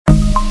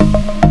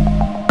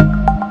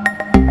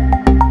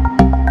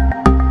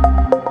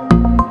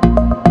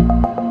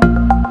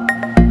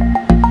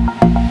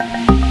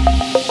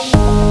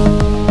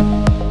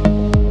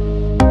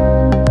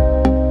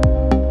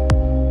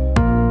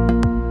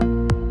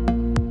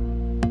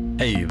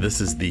Hey, this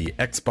is the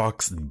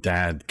Xbox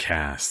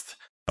Dadcast,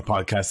 a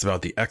podcast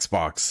about the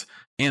Xbox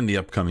and the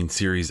upcoming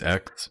Series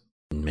X,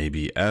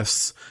 maybe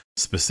S,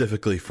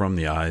 specifically from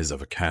the eyes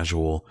of a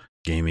casual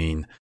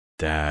gaming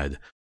dad.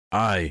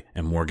 I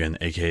am Morgan,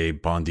 aka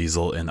Bond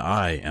Diesel, and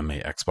I am a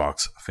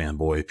Xbox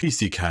fanboy,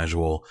 PC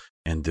casual,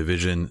 and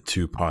Division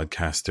 2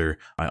 podcaster.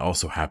 I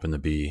also happen to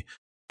be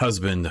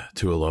husband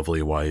to a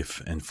lovely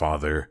wife and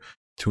father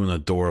to an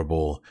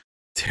adorable,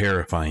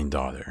 terrifying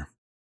daughter.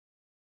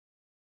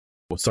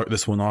 We'll start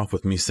this one off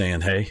with me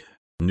saying, hey,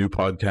 new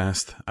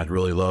podcast. I'd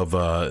really love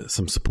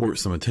some support,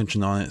 some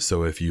attention on it.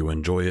 So if you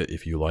enjoy it,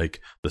 if you like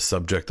the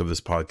subject of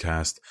this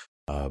podcast,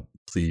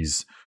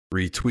 please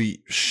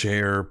retweet,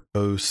 share,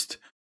 post,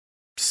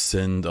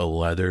 send a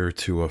letter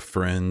to a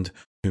friend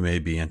who may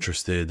be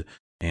interested,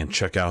 and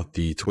check out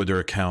the Twitter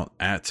account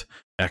at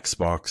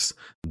Xbox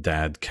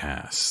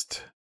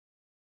Dadcast.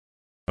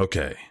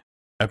 Okay,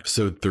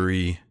 episode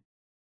 3,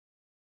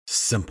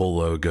 simple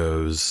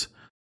logos.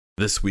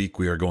 This week,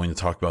 we are going to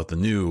talk about the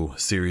new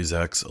Series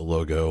X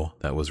logo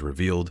that was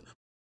revealed,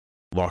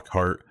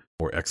 Lockhart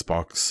or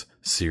Xbox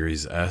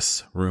Series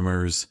S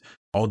rumors,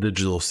 all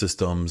digital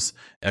systems,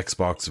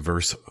 Xbox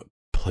versus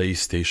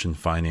PlayStation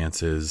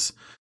finances,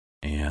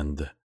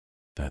 and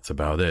that's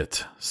about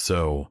it.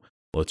 So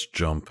let's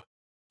jump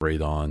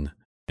right on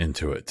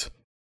into it.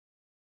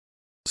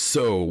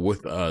 So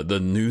with the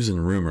news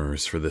and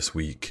rumors for this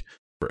week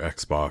for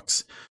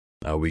Xbox,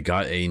 we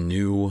got a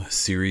new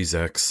Series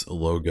X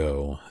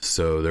logo.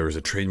 So there was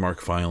a trademark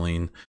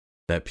filing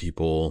that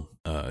people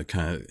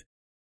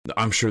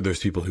I'm sure there's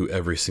people who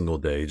every single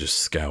day just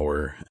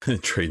scour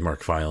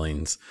trademark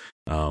filings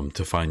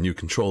to find new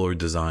controller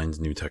designs,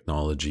 new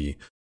technology,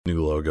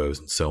 new logos,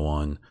 and so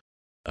on.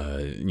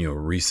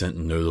 Recent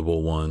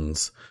notable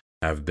ones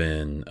have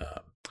been,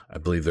 I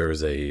believe there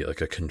was a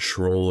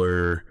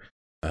controller,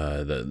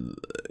 the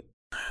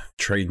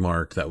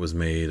trademark that was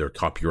made or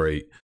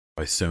copyright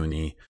by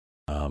Sony.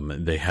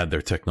 They had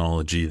their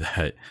technology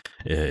that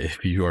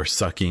if you are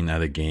sucking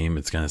at a game,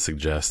 it's going to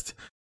suggest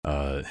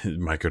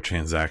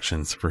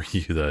microtransactions for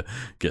you to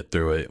get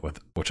through it,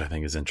 which I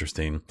think is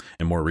interesting.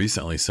 And more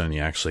recently,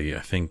 Sony actually, I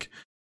think,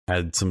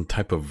 had some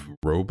type of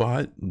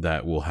robot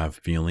that will have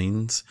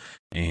feelings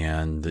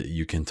and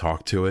you can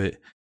talk to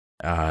it.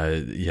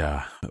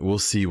 We'll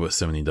see what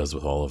Sony does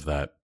with all of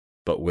that.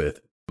 But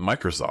with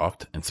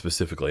Microsoft and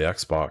specifically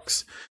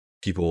Xbox,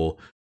 people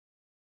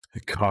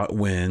caught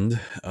wind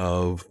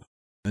of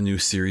a new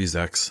Series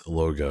X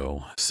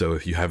logo. So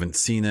if you haven't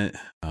seen it,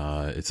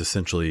 it's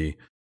essentially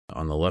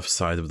on the left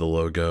side of the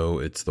logo,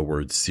 it's the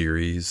word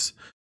Series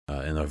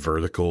in a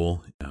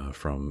vertical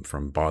from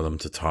bottom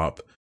to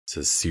top. It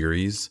says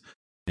Series,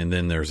 and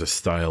then there's a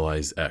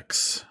stylized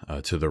X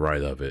to the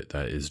right of it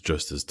that is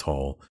just as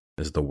tall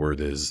as the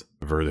word is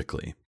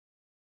vertically.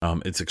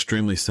 It's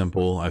extremely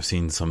simple. I've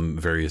seen some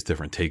various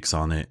different takes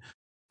on it.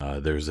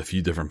 There's a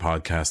few different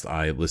podcasts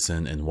I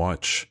listen and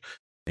watch,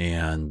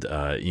 and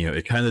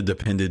it kind of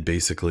depended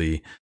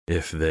basically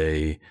if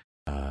they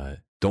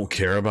don't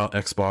care about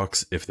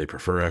Xbox, if they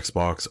prefer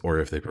Xbox, or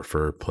if they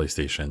prefer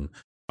PlayStation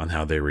on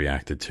how they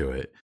reacted to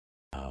it.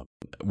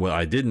 What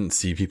I didn't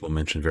see people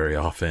mention very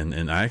often,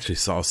 and I actually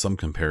saw some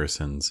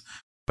comparisons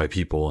by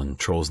people and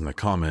trolls in the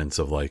comments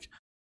of like,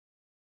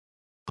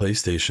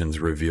 PlayStation's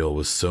reveal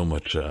was so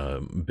much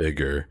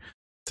bigger.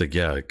 It's like,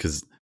 yeah,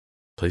 because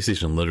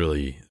PlayStation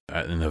literally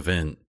at an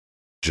event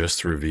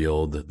just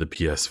revealed the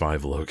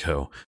PS5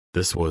 logo.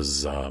 This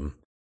was,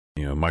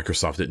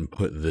 Microsoft didn't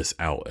put this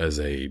out as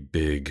a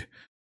big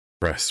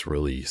press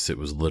release. It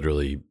was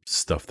literally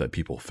stuff that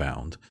people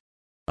found.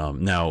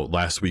 Now,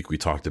 last week we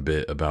talked a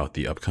bit about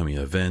the upcoming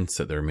events,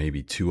 that there may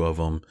be 2 of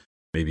them,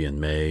 maybe in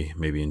May,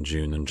 maybe in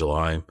June and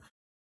July.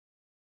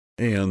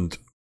 And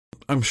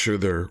I'm sure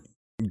they're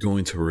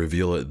going to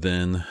reveal it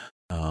then.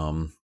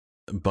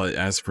 But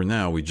as for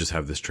now, we just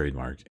have this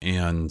trademark.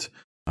 And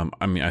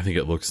I think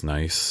it looks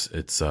nice.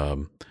 It's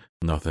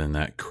nothing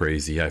that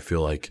crazy. I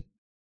feel like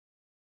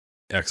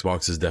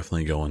Xbox is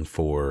definitely going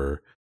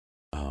for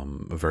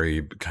a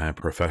very kind of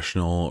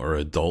professional or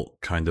adult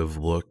kind of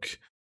look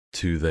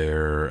to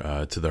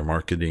their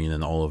marketing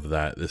and all of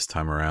that this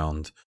time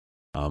around.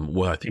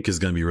 What I think is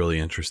going to be really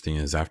interesting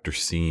is after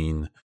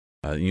seeing,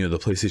 the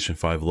PlayStation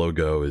 5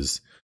 logo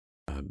is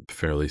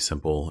fairly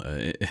simple.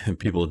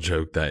 People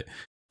joke that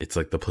it's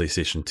like the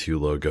PlayStation 2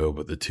 logo,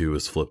 but the 2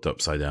 is flipped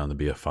upside down to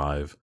be a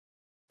 5.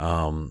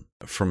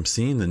 From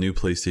seeing the new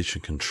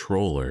PlayStation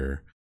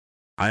controller,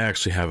 I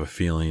actually have a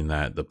feeling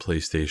that the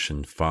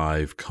PlayStation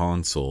 5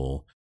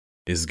 console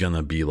is going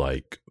to be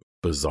like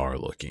bizarre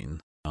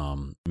looking.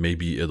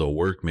 Maybe it'll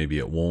work, maybe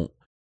it won't.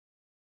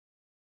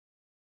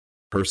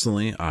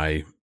 Personally,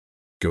 I,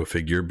 go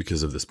figure,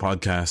 because of this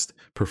podcast,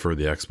 prefer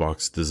the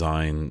Xbox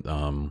design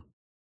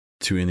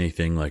to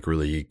anything like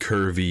really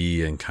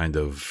curvy and kind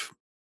of,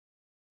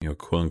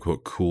 quote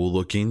unquote cool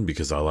looking,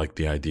 because I like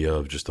the idea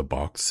of just a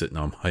box sitting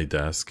on my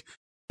desk,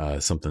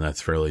 something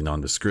that's fairly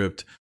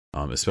nondescript,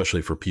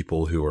 especially for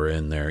people who are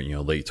in their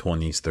late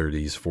 20s,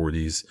 30s,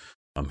 40s,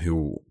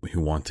 who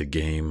want to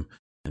game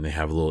and they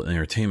have a little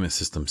entertainment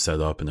system set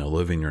up in their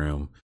living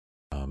room.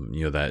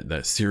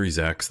 That Series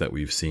X that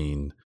we've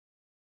seen,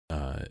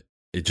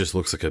 it just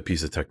looks like a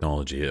piece of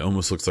technology. It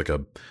almost looks like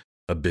a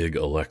big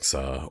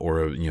Alexa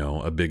or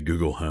a big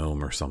Google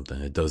Home or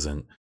something. It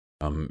doesn't.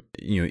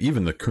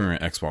 Even the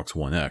current Xbox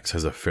One X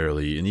has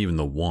and even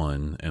the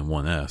One and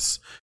One S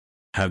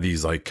have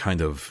these like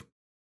kind of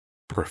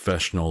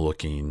professional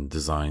looking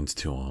designs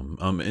to them.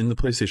 And the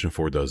PlayStation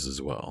 4 does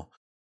as well.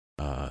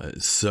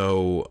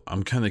 So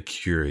I'm kind of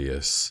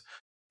curious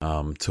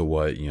to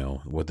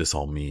what this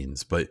all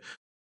means. But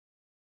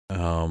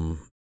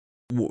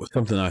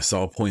something I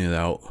saw pointed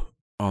out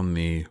on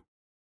the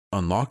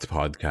Unlocked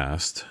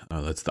podcast,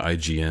 that's the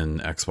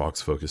IGN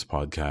Xbox Focus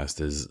podcast,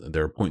 is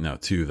they're pointing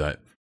out too that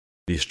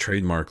these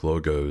trademark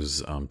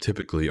logos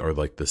typically are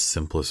like the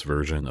simplest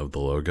version of the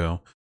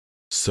logo.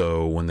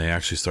 So when they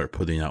actually start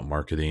putting out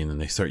marketing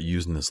and they start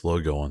using this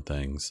logo on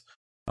things,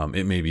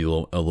 it may be a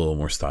little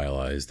more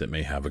stylized. It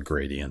may have a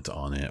gradient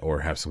on it or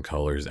have some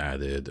colors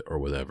added or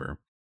whatever.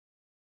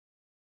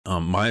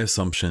 My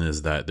assumption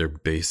is that they're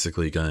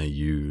basically going to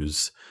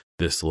use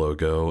this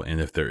logo, and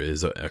if there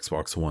is an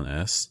Xbox One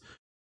S,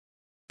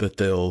 that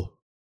they'll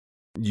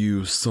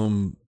use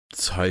some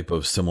type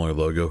of similar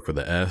logo for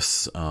the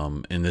S,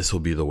 and this will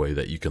be the way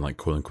that you can, like,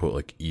 quote unquote,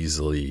 like,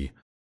 easily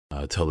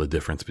tell the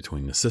difference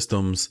between the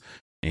systems.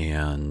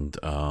 And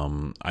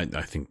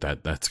I think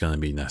that's going to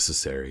be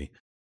necessary.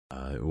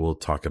 We'll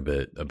talk a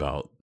bit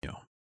about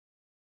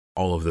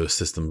all of those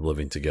systems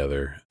living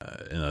together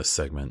in a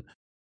segment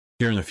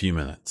here in a few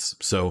minutes.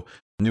 So,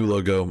 new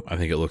logo, I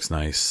think it looks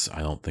nice.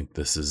 I don't think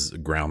this is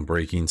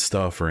groundbreaking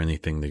stuff or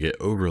anything to get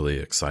overly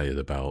excited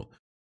about,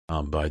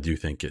 but I do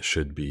think it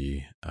should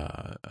be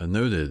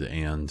noted,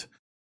 and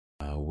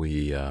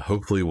we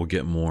hopefully will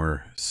get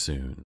more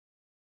soon.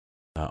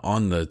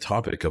 On the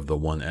topic of the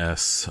One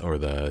S or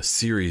the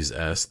Series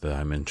S that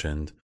I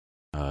mentioned,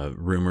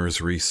 rumors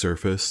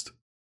resurfaced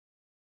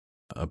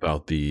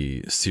about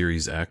the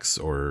Series X,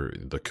 or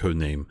the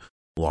codename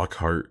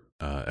Lockhart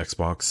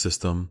Xbox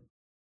system.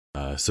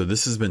 So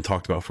this has been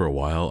talked about for a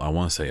while. I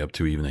want to say up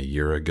to even a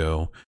year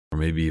ago, or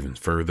maybe even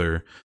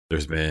further.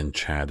 There's been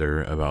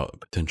chatter about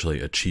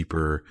potentially a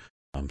cheaper,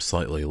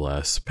 slightly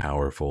less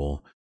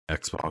powerful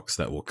Xbox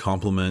that will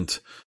complement,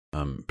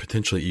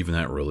 potentially even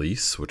at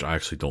release, which I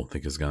actually don't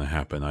think is going to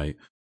happen.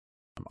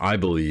 I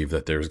believe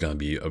that there's going to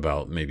be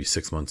about maybe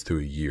 6 months to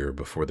a year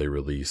before they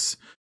release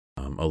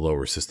a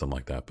lower system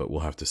like that, but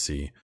we'll have to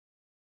see.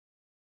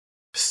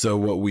 So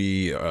what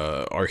we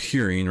are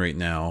hearing right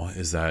now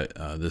is that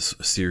this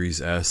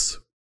Series S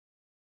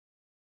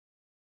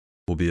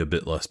will be a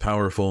bit less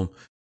powerful,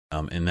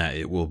 and that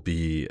it will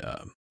be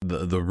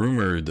the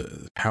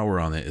rumored power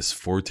on it is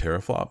 4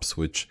 teraflops,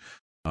 which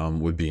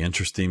would be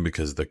interesting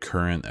because the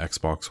current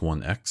Xbox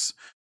One X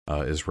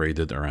is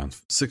rated around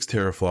 6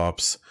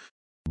 teraflops.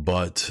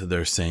 But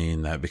they're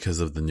saying that because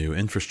of the new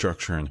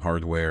infrastructure and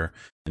hardware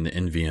and the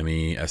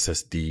NVMe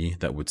SSD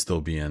that would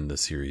still be in the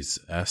Series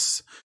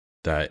S,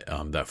 that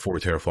 4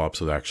 teraflops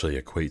would actually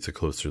equate to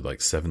closer to like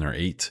 7 or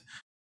 8.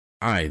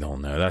 I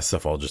don't know. That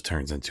stuff all just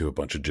turns into a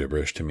bunch of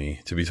gibberish to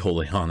me, to be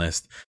totally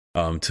honest.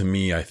 To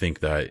me, I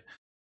think that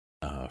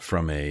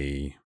from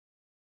a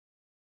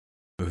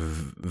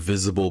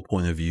visible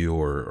point of view,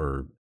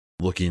 or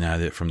looking at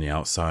it from the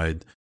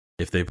outside,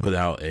 if they put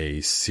out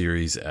a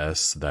Series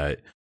S that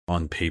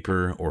on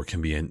paper or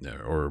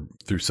or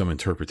through some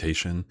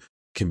interpretation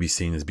can be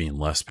seen as being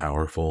less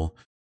powerful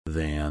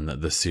than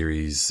the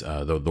Series,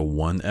 the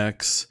One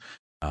X,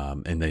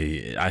 and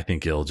I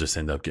think it'll just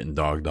end up getting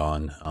dogged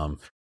on.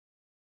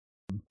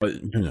 But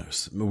who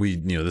knows?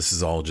 This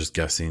is all just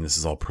guessing. This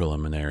is all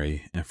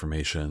preliminary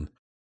information.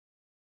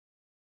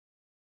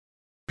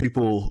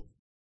 People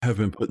have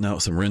been putting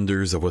out some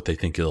renders of what they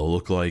think it'll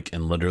look like,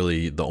 and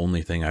literally the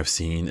only thing I've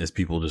seen is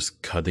people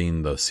just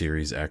cutting the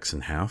Series X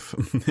in half,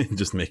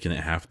 just making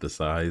it half the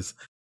size.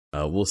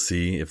 We'll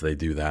see if they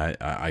do that.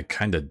 I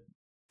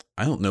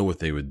don't know what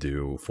they would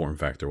do form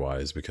factor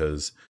wise,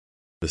 because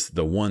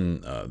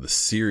the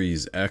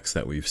Series X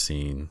that we've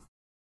seen,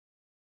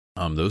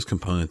 those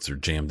components are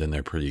jammed in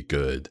there pretty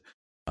good.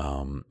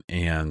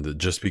 And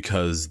just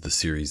because the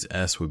Series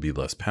S would be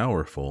less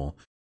powerful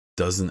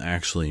doesn't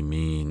actually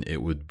mean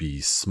it would be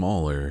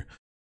smaller,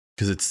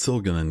 because it's still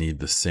going to need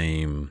the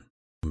same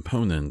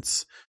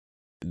components.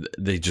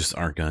 They just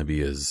aren't going to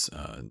be as,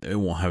 it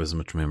won't have as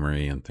much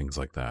memory and things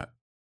like that.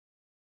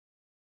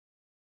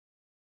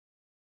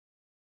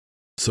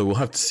 So we'll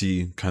have to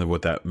see kind of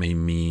what that may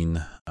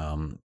mean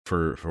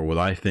for what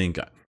I think.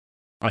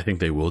 I think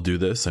they will do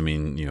this. I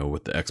mean,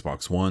 with the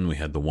Xbox One, we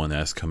had the One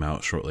S come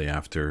out shortly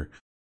after,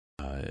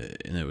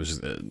 and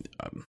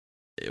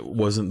it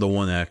wasn't the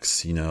One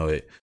X.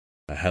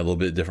 It had a little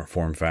bit different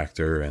form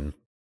factor, and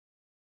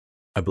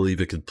I believe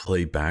it could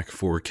play back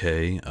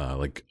 4K,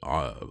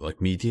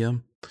 like media,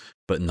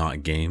 but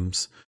not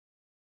games.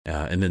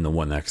 And then the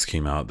One X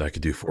came out that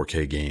could do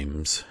 4K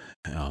games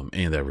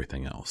and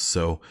everything else.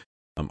 So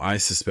I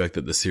suspect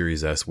that the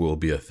Series S will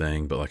be a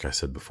thing, but like I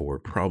said before,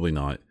 probably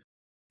not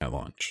at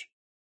launch.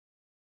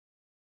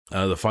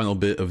 The final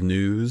bit of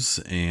news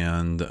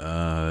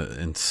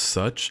and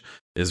such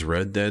is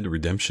Red Dead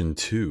Redemption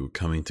 2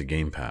 coming to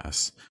Game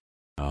Pass.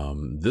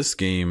 This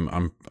game,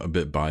 I'm a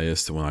bit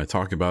biased when I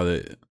talk about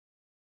it.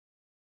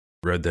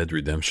 Red Dead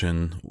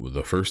Redemption,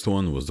 the first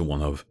one, was the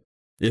one of,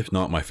 if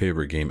not my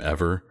favorite game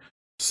ever.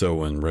 So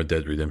when Red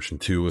Dead Redemption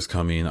 2 was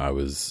coming, I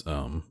was,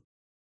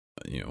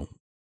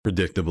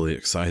 predictably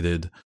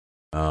excited.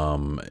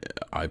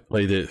 I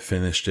played it,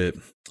 finished it.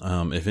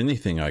 If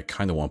anything, I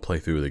kind of want to play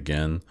through it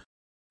again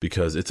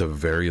because it's a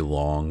very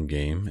long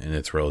game and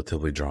it's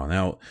relatively drawn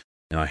out.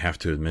 And I have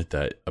to admit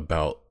that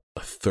about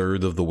a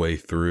third of the way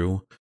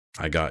through,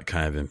 I got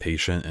kind of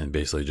impatient and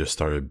basically just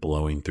started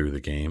blowing through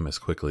the game as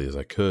quickly as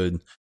I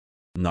could,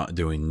 not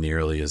doing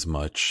nearly as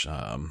much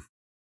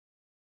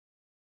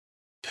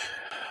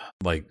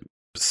like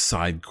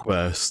side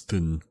quest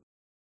and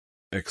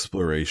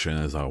exploration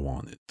as I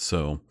wanted.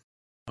 So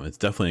it's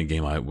definitely a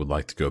game I would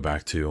like to go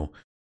back to.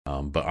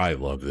 But I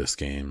love this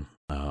game.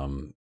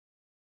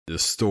 The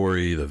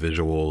story, the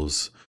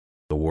visuals,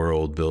 the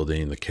world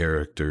building, the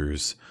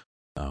characters.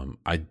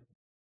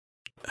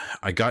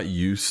 I got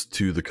used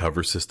to the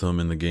cover system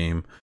in the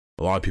game.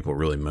 A lot of people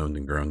really moaned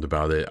and groaned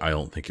about it. I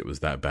don't think it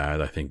was that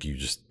bad. I think you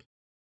just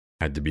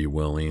had to be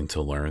willing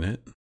to learn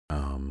it.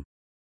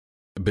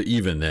 But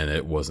even then,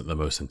 it wasn't the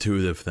most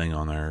intuitive thing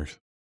on earth.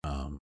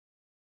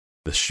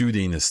 The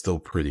shooting is still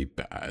pretty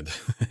bad.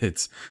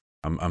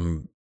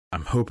 I'm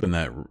hoping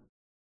that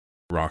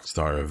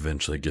Rockstar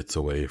eventually gets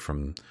away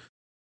from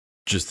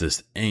just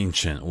this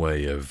ancient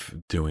way of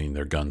doing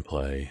their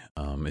gunplay.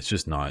 It's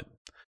just not.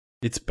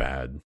 It's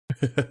bad.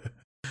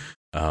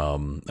 I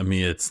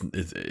mean, it's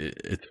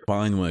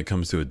fine when it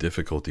comes to a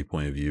difficulty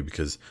point of view,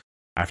 because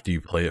after you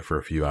play it for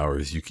a few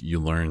hours, you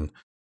learn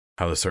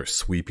how to start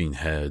sweeping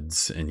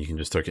heads, and you can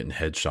just start getting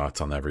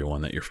headshots on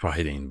everyone that you're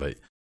fighting. But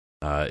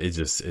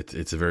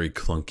it's very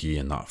clunky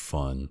and not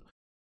fun.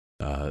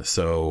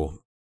 So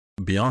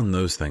beyond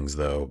those things,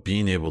 though,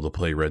 being able to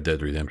play Red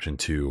Dead Redemption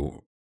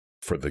 2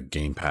 for the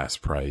Game Pass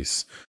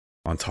price,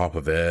 on top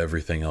of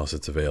everything else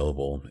that's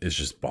available, is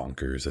just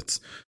bonkers.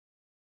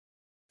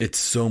 It's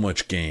so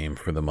much game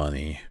for the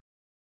money.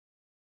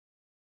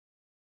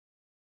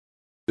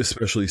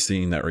 Especially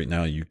seeing that right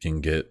now you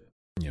can get,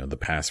 the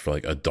pass for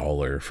like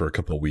 $1 for a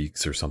couple of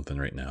weeks or something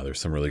right now. There's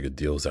some really good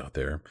deals out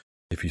there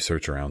if you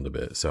search around a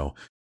bit. So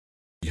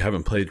if you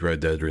haven't played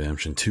Red Dead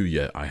Redemption 2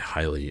 yet, I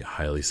highly,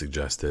 highly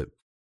suggest it.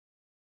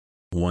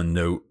 One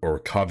note or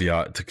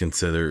caveat to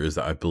consider is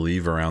that I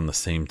believe around the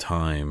same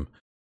time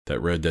that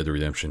Red Dead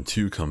Redemption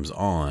 2 comes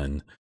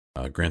on,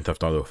 Grand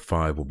Theft Auto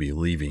 5 will be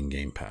leaving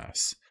Game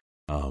Pass.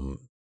 Rockstar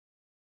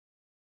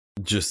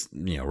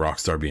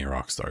being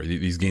Rockstar.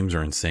 These games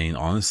are insane.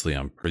 Honestly,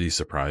 I'm pretty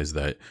surprised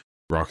that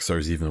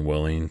Rockstar's even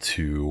willing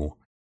to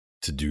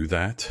do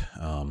that.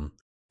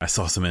 I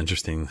saw some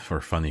interesting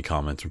or funny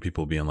comments from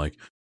people being like,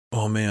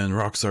 "Oh man,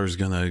 Rockstar's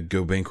gonna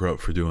go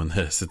bankrupt for doing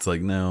this." It's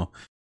like, no.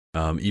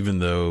 Even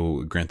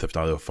though Grand Theft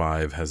Auto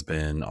 5 has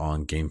been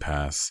on Game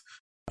Pass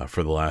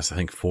for the last, I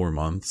think, 4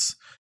 months,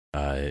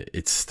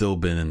 it's still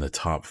been in the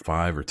top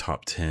 5 or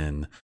top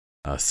 10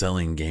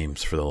 selling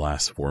games for the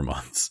last 4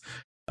 months.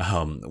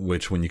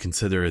 Which, when you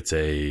consider it's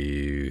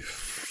a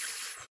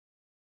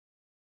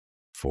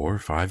 4 or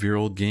 5 year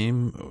old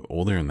game,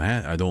 older than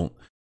that,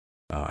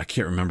 I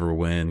can't remember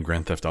when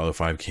Grand Theft Auto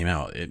 5 came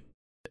out.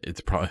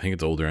 It's probably, I think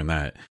it's older than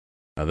that.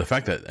 The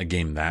fact that a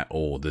game that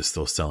old is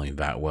still selling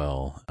that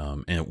well,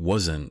 and it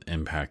wasn't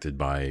impacted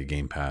by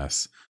Game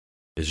Pass,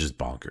 is just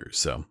bonkers.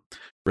 So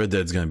Red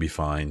Dead's going to be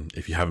fine.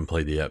 If you haven't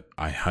played it yet,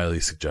 I highly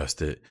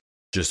suggest it.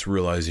 Just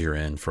realize you're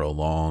in for a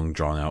long,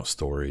 drawn out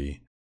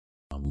story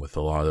with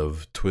a lot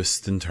of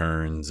twists and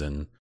turns,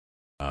 and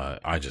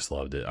I just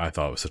loved it. I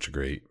thought it was such a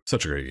great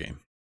game.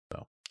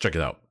 So check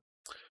it out.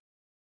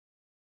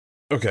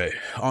 Okay,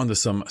 on to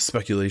some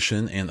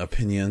speculation and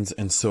opinions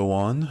and so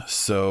on.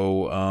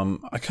 So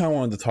I kind of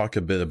wanted to talk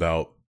a bit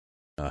about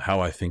how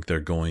I think they're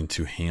going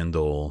to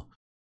handle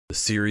the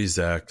Series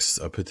X,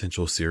 a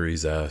potential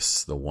Series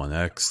S, the One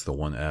X, the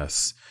One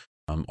S,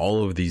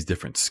 all of these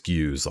different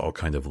SKUs all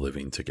kind of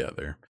living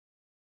together.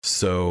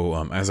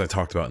 So as I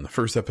talked about in the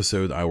first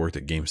episode, I worked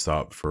at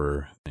GameStop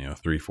for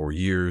 3-4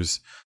 years.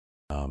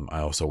 I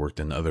also worked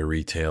in other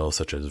retail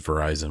such as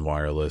Verizon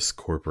Wireless,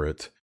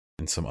 corporate,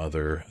 and some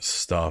other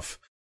stuff.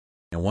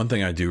 And one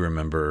thing I do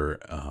remember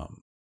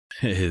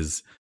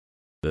is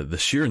the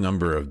sheer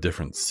number of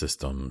different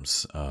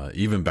systems,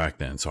 even back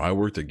then. So I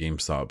worked at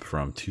GameStop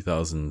from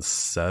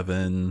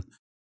 2007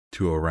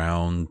 to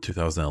around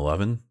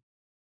 2011.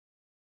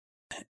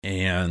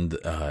 And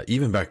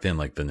even back then,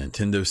 like the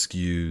Nintendo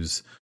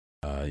SKUs,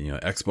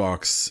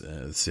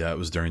 Xbox, that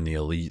was during the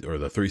Elite or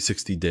the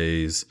 360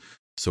 days.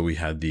 So we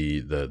had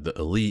the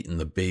Elite and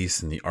the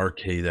base and the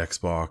arcade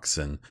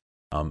Xbox. And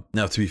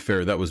now, to be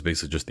fair, that was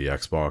basically just the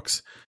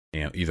Xbox,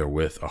 and either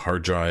with a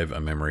hard drive,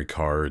 a memory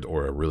card,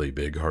 or a really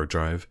big hard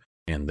drive.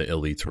 And the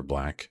Elites were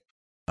black.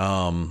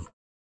 But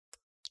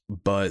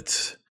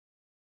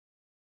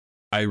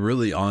I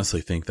really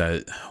honestly think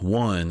that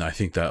one, I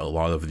think that a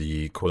lot of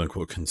the quote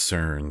unquote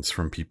concerns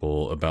from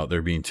people about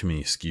there being too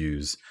many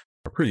SKUs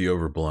are pretty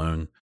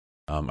overblown.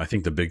 I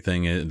think the big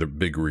thing is, the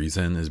big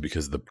reason is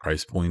because the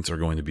price points are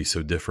going to be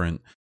so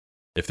different.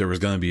 If there was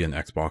going to be an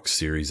Xbox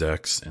Series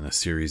X and a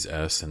Series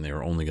S and they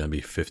were only going to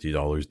be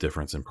 $50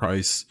 difference in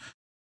price,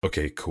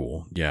 okay,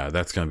 cool. Yeah,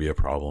 that's going to be a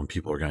problem.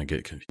 People are going to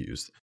get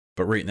confused.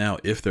 But right now,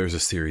 if there's a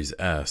Series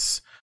S,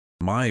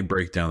 my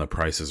breakdown of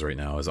prices right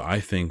now is I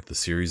think the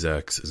Series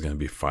X is going to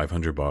be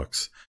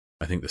 $500.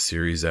 I think the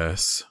Series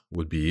S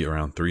would be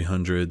around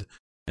 300,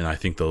 and I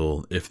think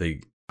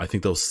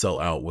they'll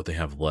sell out what they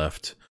have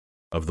left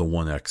of the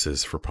One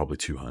X's for probably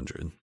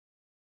 200.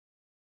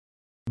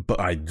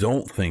 But I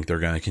don't think they're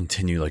going to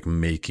continue like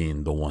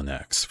making the One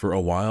X. For a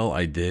while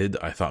I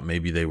thought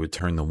maybe they would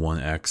turn the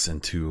One X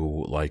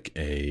into like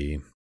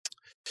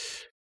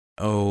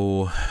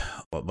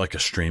like a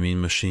streaming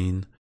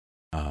machine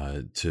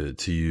to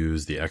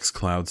use the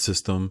xCloud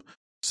system.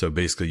 So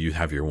basically you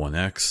have your One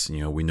X,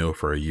 we know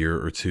for a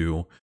year or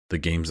two the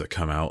games that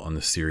come out on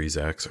the Series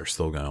X are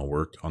still going to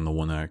work on the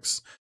One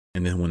X.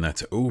 And then when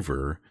that's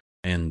over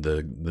and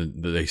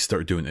they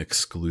start doing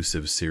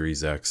exclusive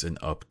Series X and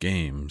up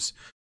games,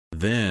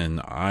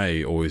 then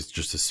I always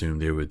just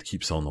assumed they would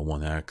keep selling the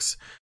One X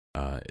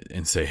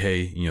and say,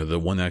 hey, the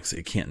One X,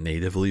 it can't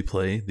natively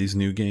play these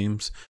new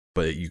games,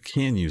 but you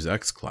can use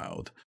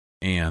xCloud,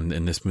 and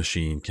this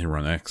machine can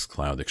run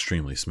xCloud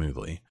extremely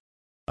smoothly.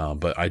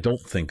 But I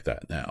don't think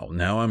that now.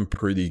 Now I'm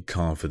pretty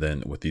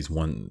confident with these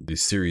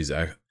Series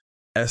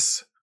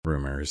S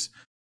rumors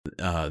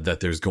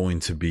that there's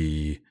going to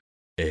be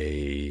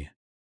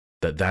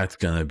that's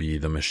going to be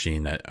the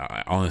machine that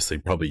I honestly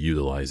probably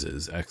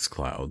utilizes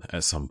xCloud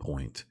at some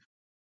point.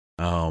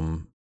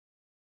 I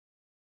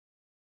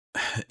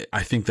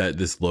think that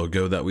this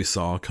logo that we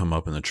saw come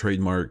up in the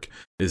trademark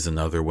is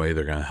another way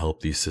they're going to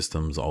help these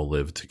systems all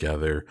live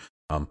together.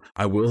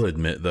 I will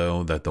admit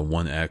though that the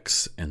One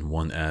X and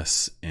One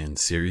S and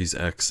Series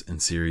X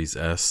and Series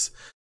S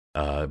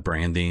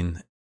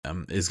branding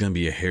is going to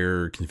be a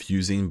hair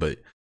confusing, but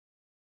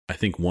I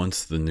think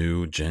once the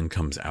new gen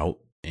comes out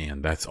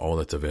and that's all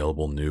that's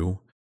available new,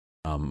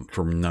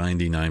 for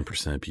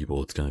 99% of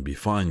people it's going to be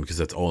fine because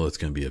that's all that's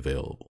going to be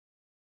available.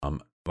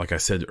 Like I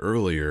said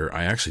earlier,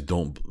 I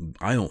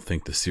don't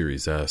think the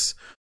Series S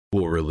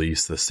will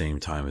release the same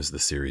time as the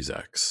Series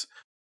X.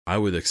 I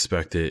would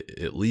expect it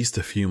at least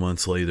a few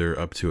months later,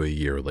 up to a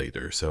year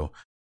later. So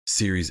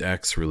Series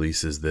X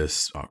releases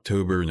this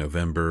October,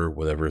 November,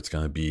 whatever it's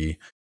going to be.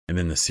 And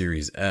then the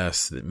Series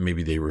S,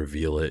 maybe they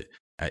reveal it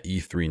at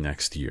E3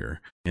 next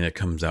year, and it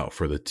comes out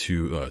for the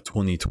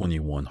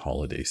 2021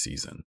 holiday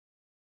season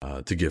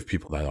to give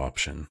people that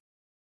option.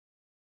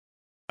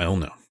 I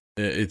don't know.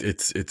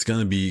 It's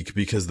going to be,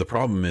 because the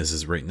problem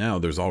is right now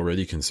there's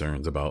already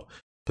concerns about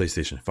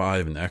PlayStation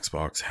 5 and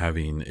Xbox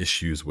having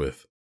issues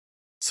with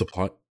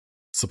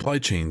supply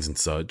chains and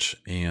such,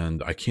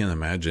 and I can't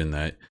imagine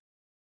that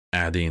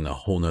adding a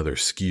whole nother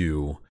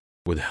SKU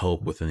would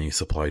help with any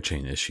supply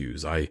chain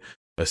issues. I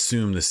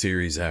assume the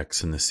Series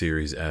X and the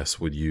Series S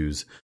would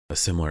use a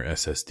similar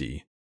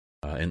SSD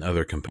and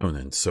other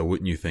components. So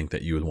wouldn't you think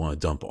that you would want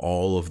to dump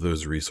all of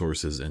those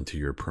resources into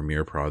your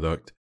premier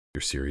product,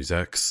 your Series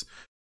X?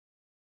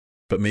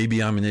 But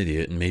maybe I'm an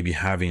idiot, and maybe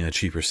having a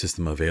cheaper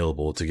system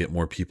available to get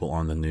more people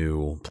on the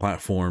new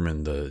platform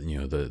and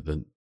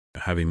the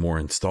having more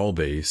install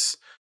base,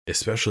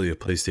 especially if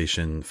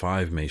PlayStation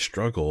 5 may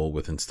struggle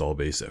with install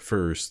base at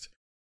first,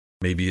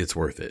 maybe it's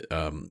worth it.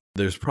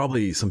 There's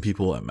probably some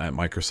people at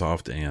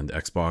Microsoft and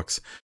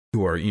Xbox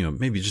who are,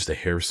 maybe just a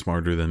hair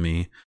smarter than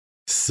me.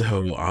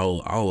 So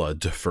I'll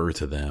defer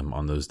to them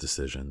on those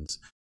decisions.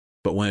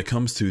 But when it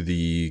comes to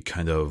the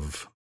kind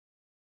of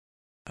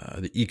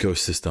the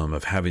ecosystem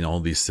of having all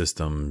these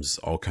systems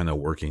all kind of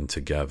working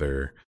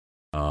together,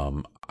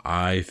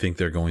 I think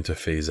they're going to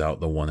phase out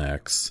the One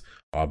X.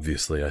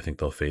 Obviously, I think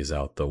they'll phase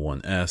out the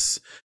One S.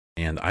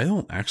 And I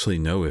don't actually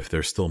know if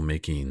they're still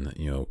making,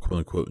 quote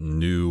unquote,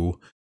 new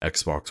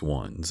Xbox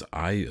Ones.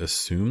 I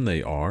assume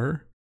they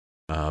are,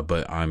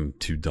 but I'm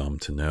too dumb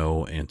to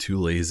know and too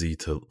lazy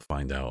to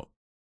find out.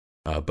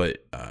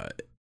 But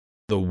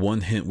the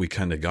one hint we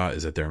kind of got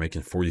is that they're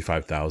making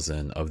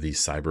 45,000 of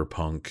these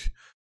Cyberpunk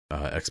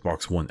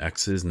Xbox One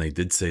X's, and they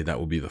did say that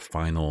will be the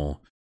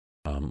final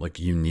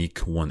unique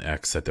One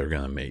X that they're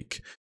going to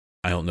make.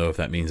 I don't know if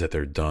that means that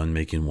they're done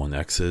making One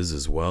X's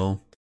as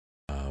well.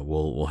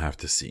 We'll have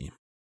to see.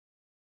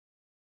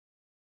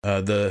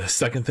 The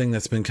second thing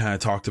that's been kind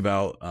of talked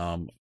about,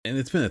 and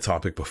it's been a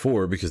topic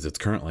before because it's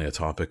currently a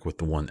topic with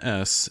the One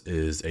S,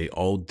 is a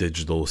all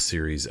digital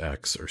Series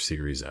X or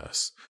Series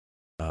S.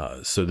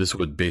 So this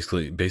would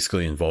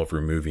basically involve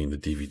removing the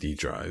DVD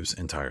drives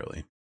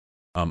entirely.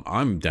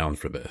 I'm down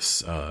for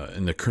this.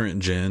 In the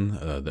current gen,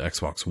 the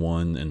Xbox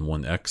One and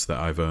One X that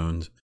I've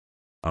owned,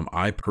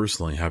 I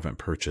personally haven't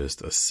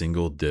purchased a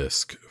single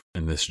disc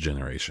in this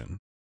generation.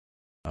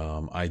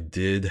 I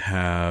did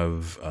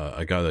have,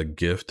 I got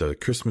a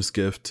Christmas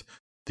gift,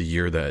 the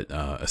year that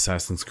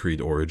Assassin's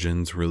Creed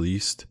Origins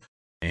released.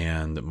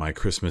 and my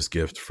Christmas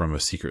gift from a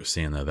Secret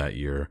Santa that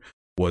year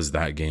was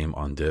that game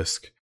on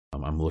disc.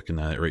 I'm looking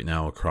at it right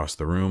now across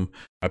the room.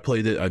 I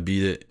played it, I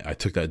beat it, I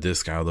took that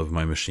disc out of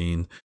my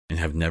machine and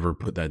have never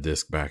put that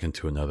disc back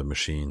into another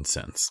machine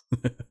since.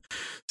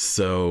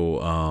 So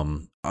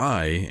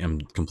I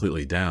am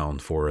completely down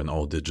for an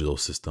all digital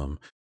system,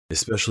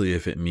 especially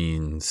if it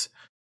means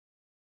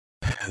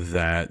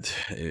that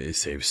it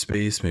saves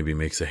space, maybe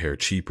makes a hair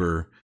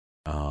cheaper.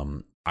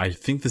 I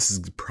think this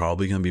is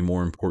probably going to be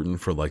more important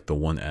for like the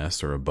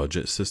 1S or a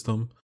budget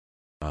system,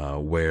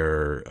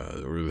 or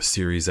the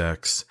Series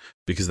X,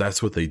 because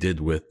that's what they did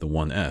with the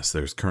 1S.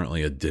 There's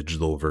currently a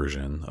digital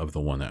version of the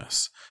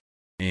 1S,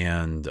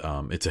 and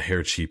it's a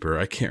hair cheaper.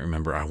 I can't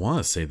remember. I want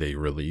to say they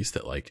released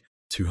at like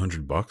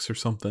 $200 or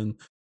something,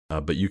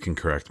 but you can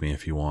correct me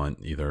if you want,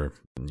 either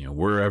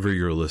wherever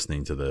you're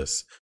listening to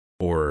this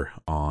or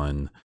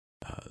on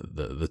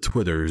the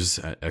Twitters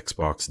at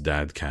Xbox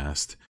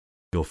Dadcast.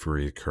 Feel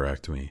free to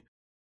correct me.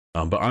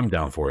 But I'm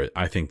down for it.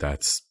 I think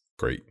that's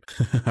great.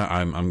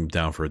 I'm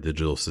down for a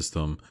digital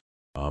system.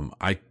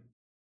 I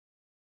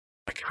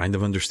kind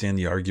of understand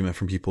the argument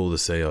from people to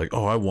say like,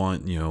 oh, I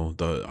want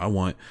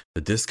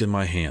the disc in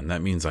my hand.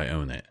 That means I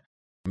own it.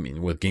 I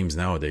mean, with games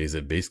nowadays,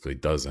 it basically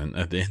doesn't.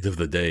 At the end of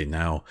the day,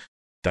 now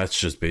that's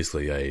just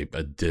basically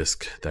a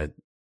disc that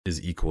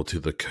is equal to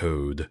the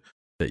code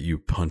that you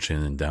punch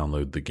in and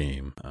download the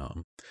game.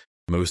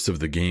 Most of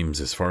the games,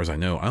 as far as I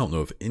don't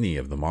know if any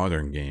of the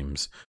modern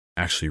games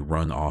actually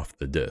run off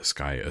the disc.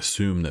 I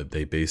assume that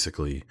they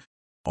basically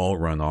all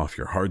run off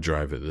your hard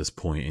drive at this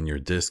point, and your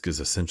disc is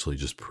essentially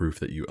just proof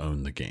that you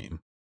own the game.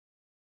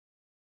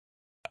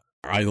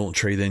 I don't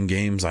trade in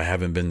games. I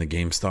haven't been to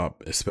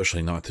GameStop,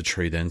 especially not to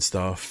trade in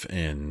stuff,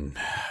 in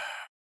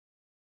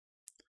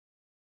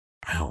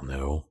I don't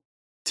know,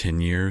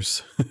 10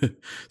 years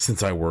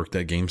since I worked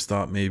at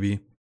GameStop, maybe.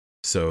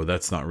 So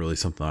that's not really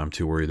something I'm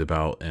too worried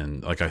about.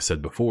 And like I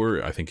said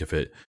before, I think if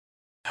it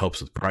helps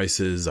with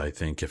prices, I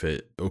think if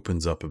it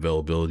opens up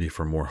availability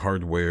for more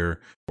hardware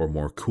or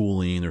more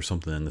cooling or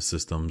something in the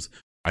systems,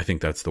 I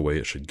think that's the way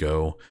it should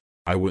go.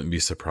 I wouldn't be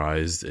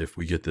surprised if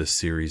we get this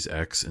Series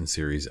X and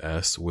Series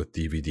S with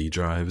DVD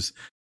drives,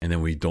 and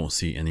then we don't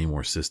see any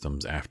more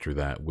systems after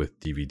that with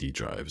DVD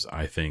drives.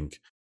 I think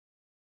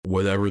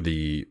whatever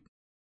the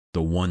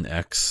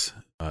 1X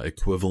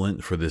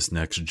equivalent for this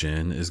next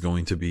gen is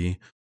going to be,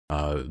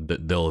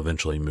 that they'll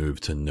eventually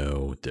move to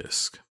no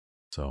disc.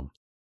 So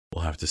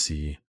we'll have to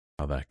see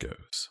how that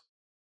goes.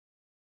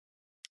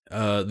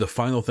 The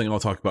final thing I'll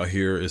talk about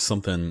here is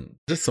something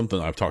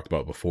I've talked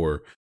about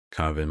before,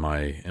 kind of in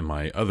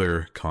my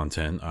other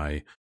content.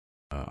 I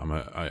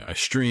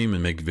stream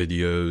and make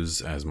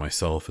videos as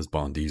myself as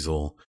Bond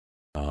Diesel,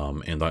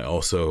 and I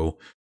also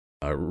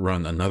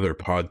run another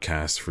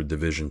podcast for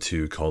Division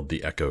 2 called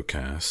the Echo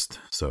Cast.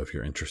 So if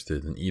you're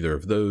interested in either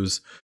of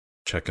those,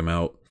 check them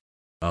out.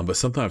 But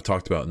something I've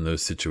talked about in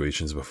those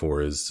situations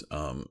before is,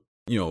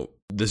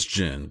 this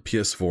gen,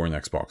 PS4 and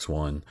Xbox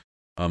One,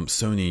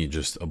 Sony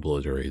just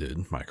obliterated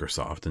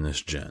Microsoft in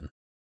this gen.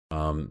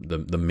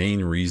 The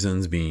main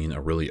reasons being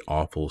a really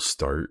awful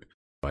start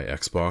by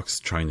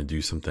Xbox, trying to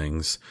do some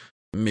things.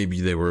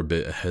 Maybe they were a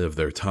bit ahead of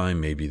their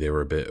time. Maybe they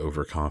were a bit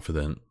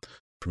overconfident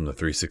from the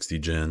 360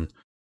 gen.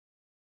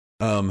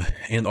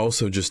 And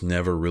also just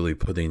never really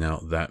putting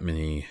out that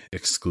many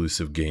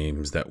exclusive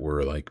games that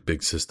were like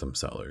big system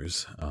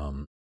sellers.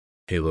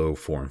 Halo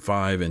 4 and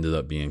 5 ended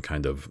up being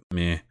kind of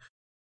meh.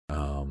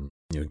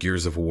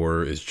 Gears of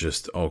War is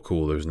just, oh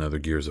cool, there's another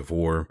Gears of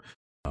War.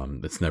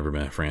 It's never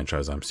been a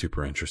franchise I'm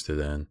super interested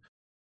in.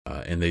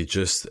 And they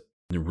just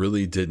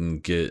really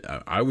didn't get,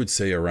 I would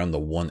say around the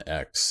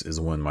 1X is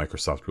when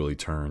Microsoft really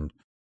turned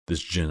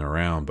this gen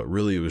around, but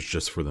really it was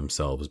just for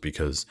themselves,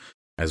 because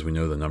as we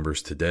know the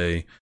numbers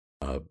today,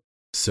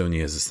 Sony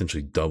has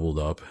essentially doubled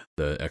up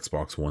the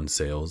Xbox One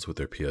sales with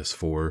their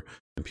PS4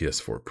 and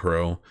PS4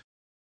 Pro,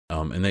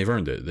 and they've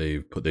earned it. They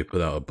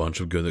put out a bunch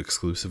of good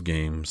exclusive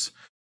games,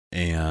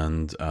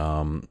 and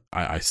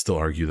I still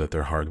argue that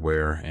their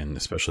hardware and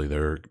especially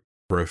their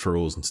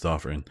peripherals and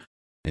stuff, and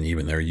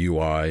even their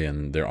UI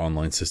and their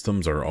online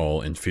systems are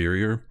all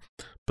inferior.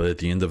 But at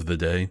the end of the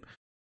day,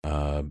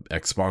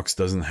 Xbox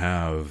doesn't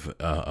have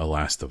a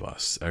Last of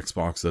Us.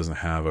 Xbox doesn't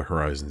have a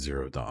Horizon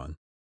Zero Dawn.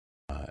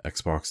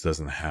 Xbox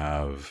doesn't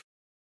have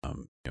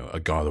a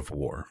God of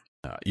War,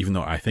 even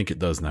though I think it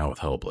does now with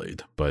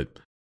Hellblade, but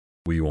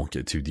we won't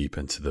get too deep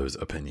into those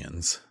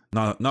opinions.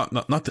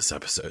 Not this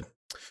episode.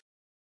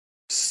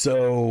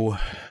 So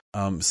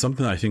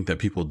something I think that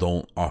people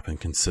don't often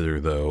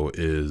consider though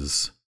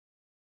is,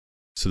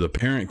 so the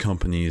parent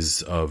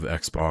companies of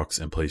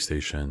Xbox and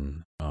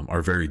PlayStation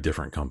are very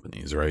different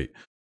companies, right?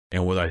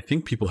 And what I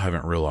think people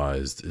haven't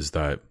realized is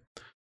that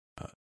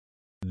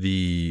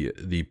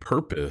the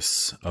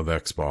purpose of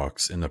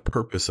Xbox and the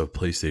purpose of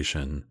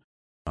PlayStation,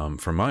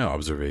 from my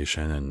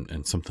observation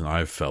and something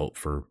I've felt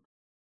for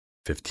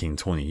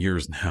 15-20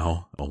 years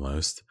now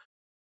almost,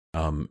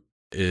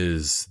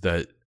 is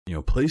that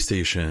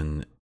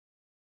PlayStation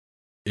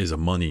is a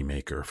money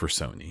maker for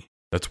Sony.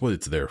 That's what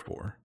it's there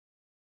for.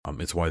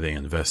 It's why they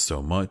invest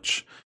so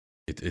much.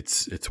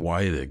 It's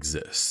why it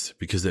exists,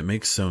 because it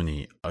makes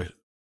Sony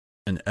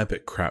an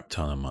epic crap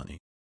ton of money.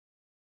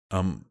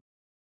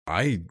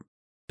 I,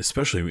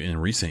 especially in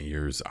recent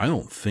years, I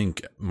don't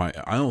think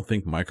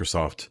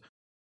Microsoft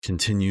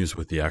continues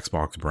with the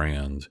Xbox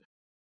brand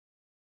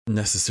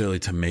necessarily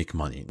to make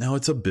money. Now,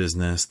 it's a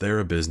business. They're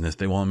a business.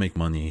 They want to make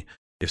money.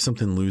 If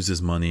something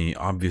loses money,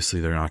 obviously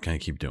they're not going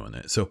to keep doing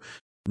it. So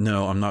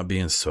no, I'm not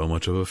being so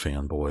much of a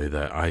fanboy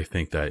that I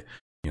think that,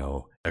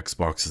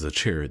 Xbox is a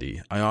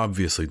charity. I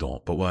obviously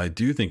don't. But what I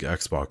do think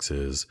Xbox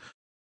is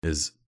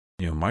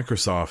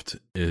Microsoft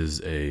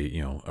is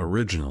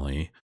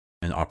originally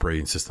an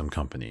operating system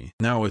company.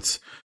 Now it's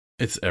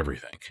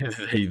everything.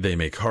 They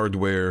make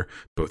hardware,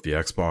 both the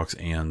Xbox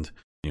and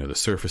the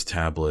Surface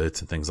tablets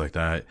and things like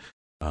that.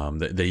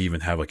 They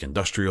even have like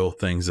industrial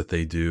things that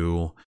they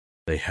do.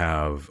 They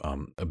have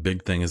a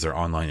big thing is their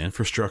online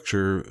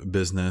infrastructure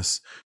business,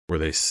 where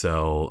they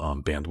sell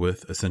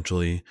bandwidth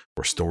essentially,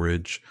 or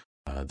storage.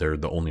 They're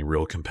the only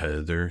real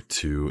competitor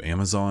to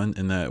Amazon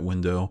in that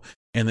window,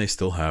 and they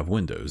still have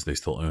Windows. They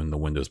still own the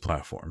Windows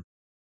platform.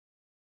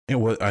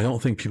 And what I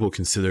don't think people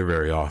consider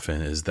very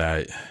often is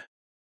that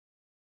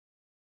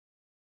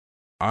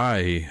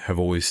I have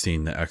always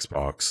seen the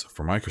Xbox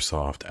for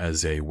Microsoft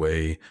as a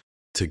way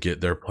to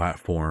get their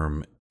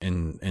platform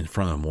in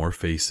front of more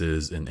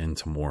faces and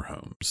into more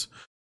homes.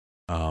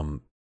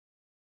 And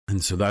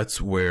so that's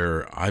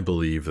where I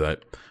believe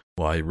that,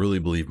 I really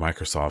believe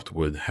Microsoft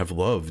would have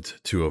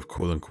loved to have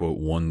quote unquote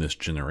won this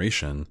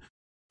generation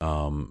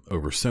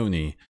over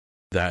Sony,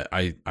 that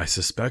I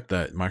suspect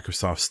that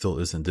Microsoft still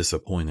isn't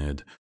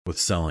disappointed with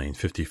selling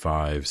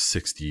 55,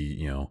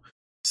 60,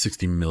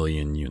 60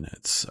 million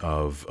units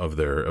of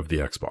the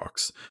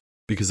Xbox,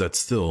 because that's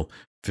still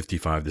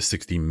 55 to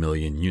 60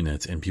 million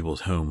units in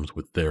people's homes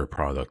with their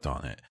product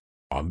on it.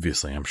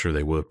 Obviously, I'm sure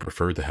they would have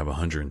preferred to have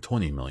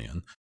 120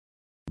 million.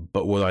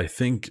 But what I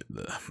think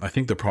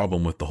the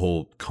problem with the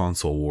whole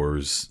console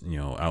wars,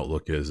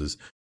 outlook is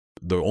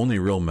the only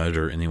real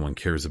measure anyone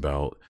cares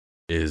about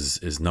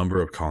is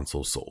number of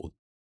consoles sold.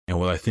 And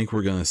what I think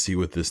we're going to see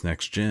with this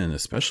next gen,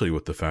 especially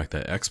with the fact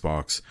that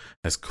Xbox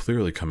has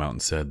clearly come out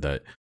and said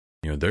that,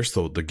 they're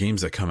still, the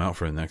games that come out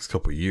for the next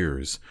couple of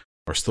years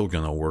are still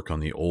going to work on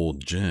the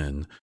old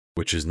gen,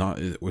 which is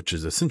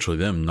essentially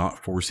them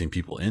not forcing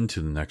people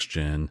into the next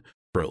gen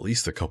for at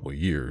least a couple of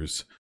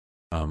years.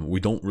 We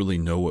don't really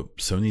know what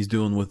Sony's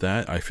doing with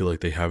that. I feel like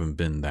they haven't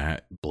been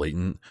that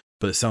blatant,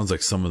 but it sounds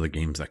like some of the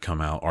games that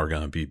come out are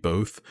going to be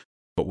both.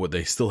 But what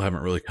they still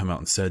haven't really come out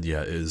and said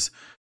yet is,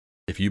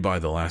 if you buy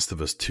The Last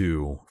of Us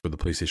 2 for the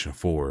PlayStation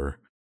 4,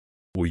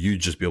 will you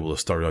just be able to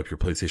start up your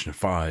PlayStation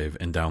 5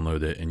 and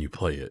download it and you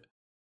play it?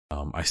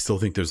 I still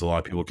think there's a lot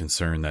of people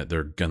concerned that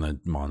they're going to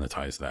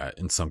monetize that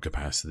in some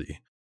capacity.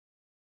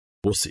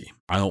 We'll see.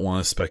 I don't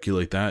want to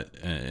speculate that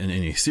in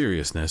any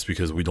seriousness,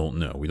 because we don't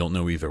know. We don't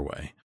know either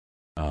way.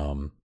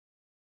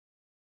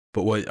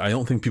 But what I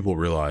don't think people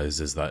realize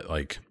is that,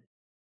 like,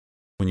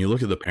 when you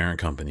look at the parent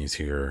companies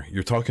here,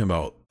 you're talking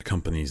about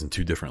companies in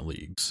two different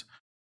leagues.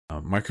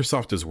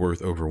 Microsoft is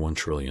worth over $1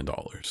 trillion,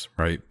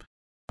 right?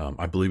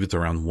 I believe it's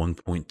around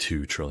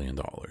 $1.2 trillion.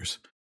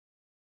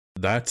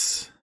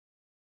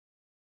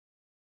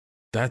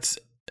 That's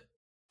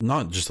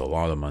not just a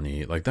lot of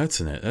money. Like, that's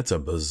a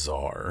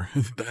bizarre,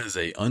 that is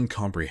a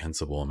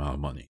incomprehensible amount of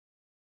money.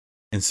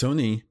 And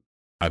Sony,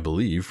 I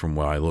believe, from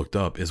what I looked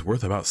up, is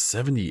worth about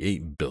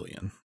 78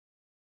 billion.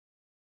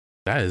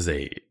 That is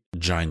a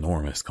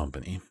ginormous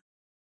company.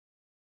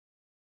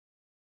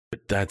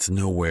 But that's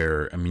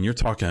nowhere. I mean, you're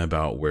talking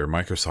about where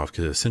Microsoft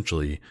could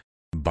essentially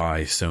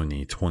buy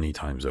Sony 20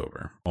 times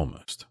over,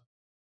 almost.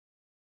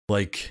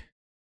 Like,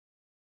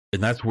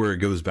 and that's where it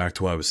goes back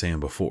to what I was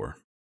saying before.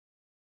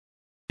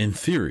 In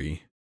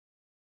theory,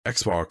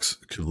 Xbox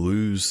could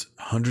lose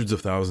hundreds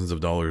of thousands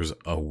of dollars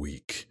a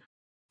week,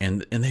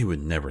 and they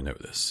would never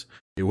notice.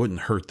 It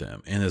wouldn't hurt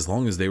them. And as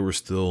long as they were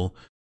still,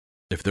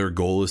 if their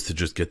goal is to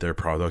just get their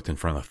product in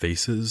front of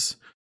faces,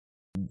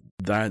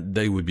 that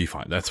they would be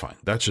fine. That's fine.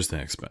 That's just an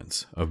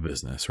expense of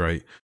business,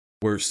 right?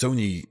 Where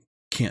Sony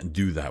can't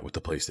do that with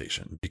the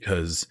PlayStation,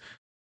 because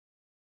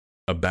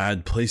a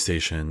bad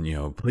PlayStation,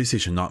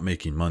 PlayStation not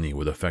making money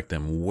would affect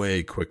them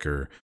way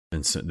quicker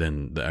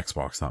than the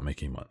Xbox not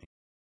making money.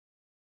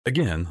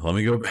 Again, let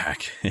me go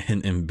back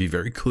and be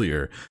very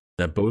clear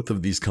that both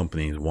of these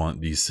companies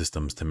want these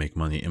systems to make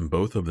money, and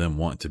both of them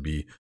want to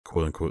be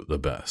quote unquote the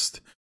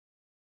best.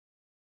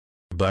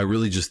 But I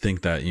really just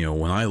think that,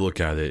 when I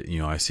look at it,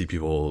 I see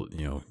people,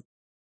 and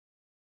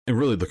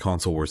really the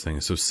console wars thing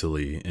is so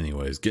silly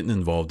anyways, getting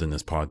involved in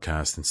this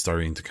podcast and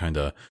starting to kind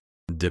of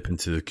dip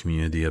into the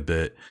community a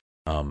bit.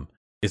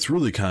 It's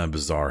really kind of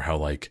bizarre how,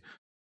 like,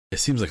 it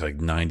seems like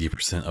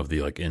 90% of the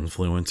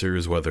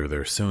influencers, whether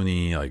they're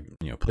Sony,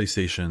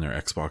 PlayStation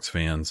or Xbox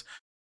fans,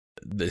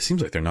 it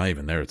seems like they're not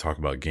even there to talk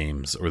about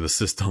games or the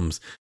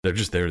systems. They're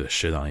just there to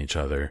shit on each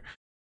other.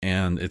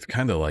 And it's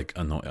kind of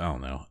annoying. I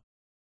don't know.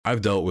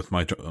 I've dealt with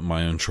my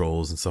own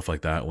trolls and stuff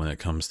like that when it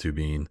comes to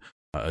being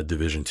a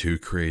Division 2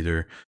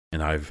 creator,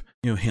 and I've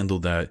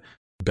handled that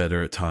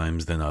better at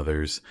times than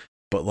others.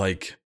 But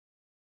like,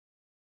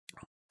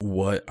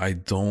 what I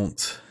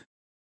don't,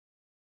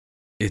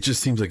 it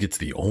just seems like it's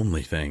the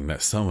only thing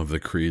that some of the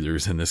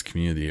creators in this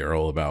community are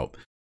all about,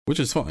 which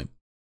is fine.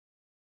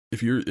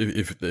 If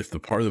the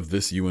part of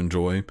this you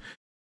enjoy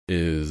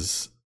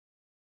is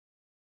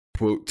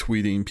quote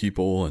tweeting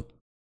people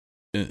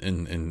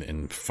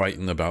and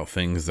fighting about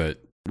things that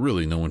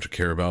really no one should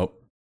care about,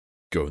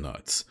 go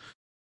nuts.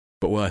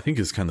 But what I think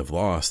is kind of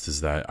lost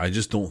is that I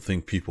just don't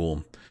think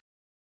people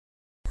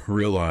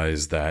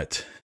realize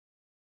that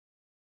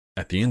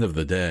at the end of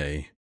the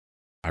day,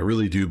 I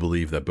really do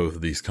believe that both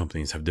of these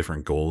companies have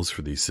different goals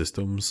for these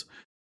systems.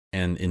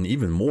 And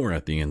even more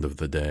at the end of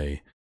the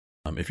day,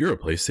 if you're a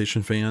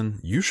PlayStation fan,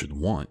 you should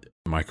want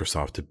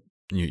Microsoft to,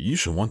 you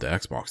should want the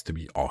Xbox to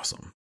be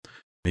awesome.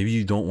 Maybe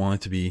you don't want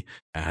it to be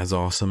as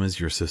awesome as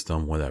your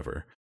system,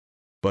 whatever.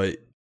 But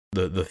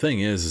the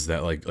thing is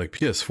that like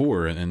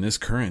PS4 and this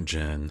current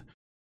gen,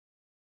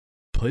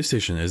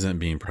 PlayStation isn't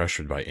being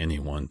pressured by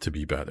anyone to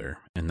be better.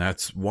 And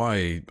that's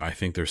why I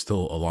think there's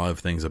still a lot of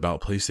things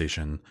about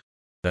PlayStation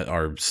that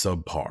are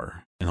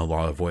subpar in a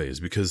lot of ways,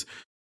 because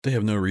they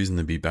have no reason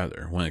to be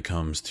better when it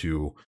comes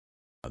to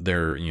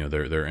their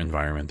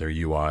environment, their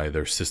UI,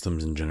 their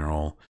systems in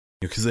general,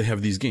 because they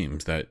have these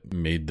games that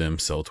made them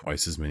sell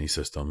twice as many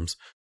systems.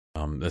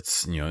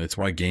 That's, it's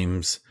why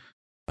games,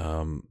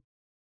 come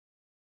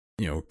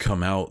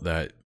out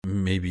that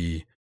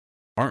maybe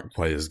aren't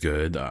quite as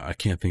good. I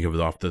can't think of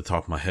it off the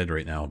top of my head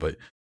right now, but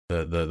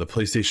the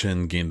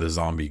PlayStation game, the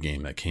zombie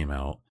game that came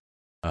out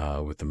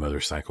with the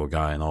motorcycle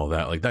guy and all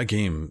that, like that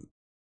game,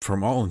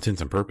 from all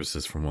intents and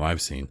purposes, from what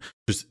I've seen,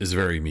 just is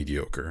very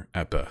mediocre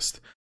at best.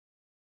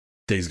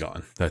 Days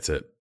Gone, that's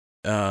it.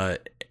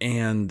 But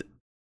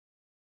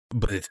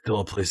it's still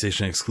a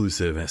PlayStation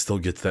exclusive, and it still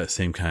gets that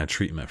same kind of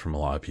treatment from a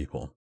lot of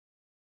people.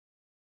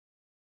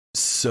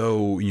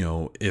 So,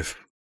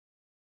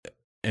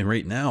 and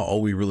right now,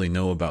 all we really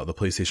know about the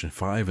PlayStation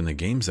 5 and the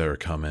games that are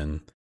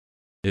coming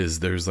is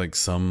there's like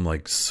some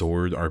like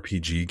sword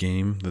RPG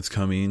game that's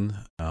coming.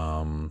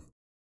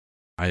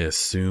 I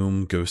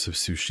assume Ghost of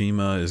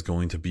Tsushima is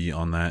going to be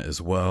on that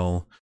as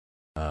well,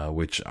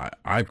 which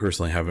I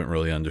personally haven't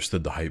really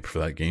understood the hype for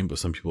that game, but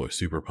some people are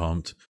super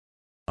pumped.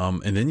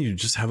 And then you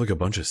just have like a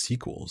bunch of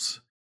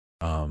sequels,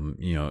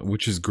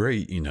 which is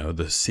great.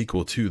 The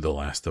sequel to The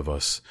Last of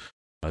Us,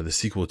 the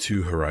sequel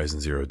to Horizon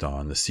Zero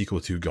Dawn, the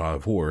sequel to God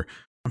of War.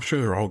 I'm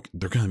sure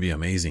they're going to be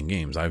amazing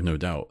games. I have no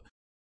doubt.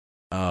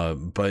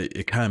 But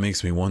it kind of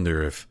makes me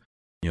wonder if,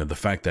 the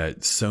fact that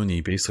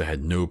Sony basically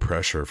had no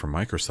pressure from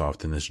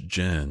Microsoft in this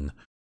gen,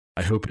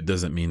 I hope it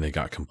doesn't mean they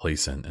got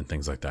complacent and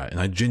things like that. And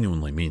I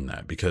genuinely mean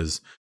that,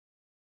 because,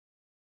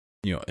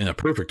 in a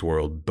perfect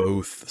world,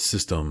 both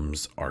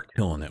systems are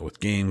killing it with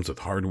games, with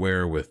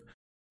hardware, with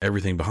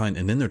everything behind,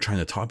 and then they're trying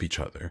to top each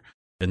other.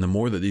 And the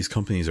more that these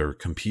companies are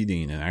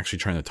competing and actually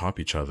trying to top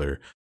each other,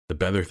 the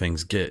better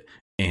things get,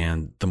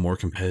 and the more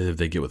competitive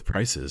they get with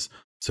prices.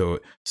 So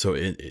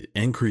it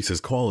increases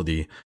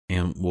quality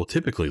and will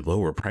typically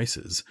lower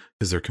prices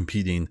because they're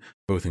competing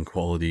both in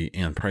quality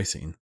and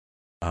pricing.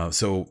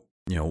 While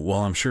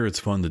I'm sure it's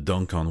fun to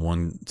dunk on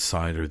one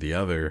side or the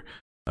other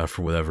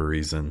for whatever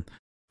reason,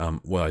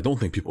 what I don't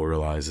think people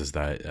realize is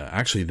that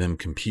actually them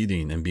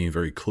competing and being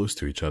very close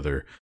to each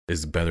other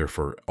is better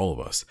for all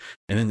of us.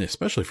 And then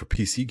especially for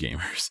PC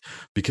gamers,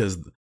 because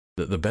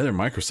the better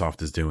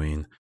Microsoft is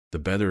doing, the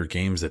better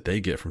games that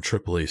they get from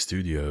AAA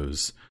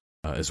studios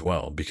as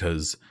well,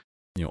 because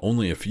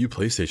only a few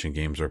PlayStation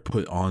games are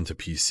put onto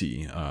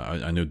PC.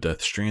 I know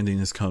Death Stranding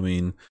is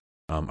coming.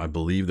 I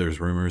believe there's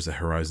rumors that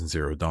Horizon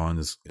Zero Dawn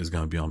is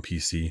going to be on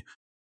PC,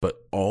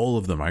 but all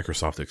of the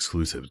Microsoft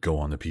exclusives go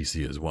on the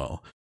PC as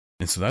well.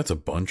 And so that's a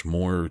bunch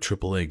more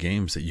AAA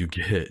games that you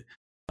get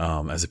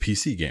as a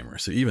PC gamer.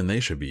 So even they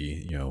should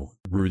be,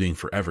 rooting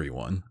for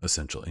everyone,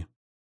 essentially.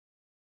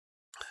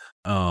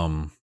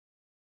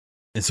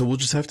 And so we'll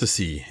just have to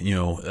see.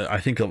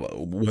 I think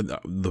what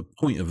the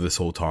point of this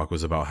whole talk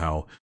was about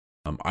how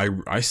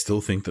I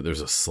still think that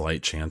there's a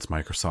slight chance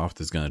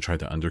Microsoft is going to try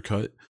to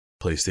undercut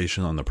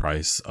PlayStation on the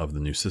price of the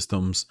new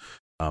systems.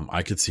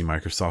 I could see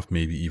Microsoft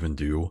maybe even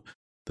do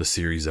the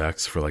Series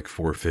X for like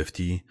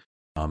 $450.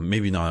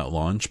 Maybe not at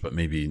launch, but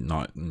maybe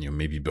not,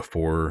 maybe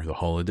before the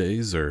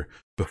holidays or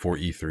before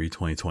E3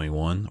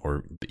 2021,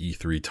 or the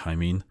E3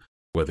 timing,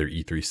 whether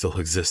E3 still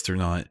exists or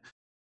not.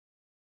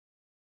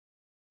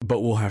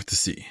 But we'll have to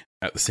see.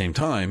 At the same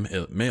time,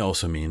 it may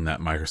also mean that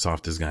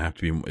Microsoft is going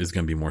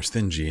to be more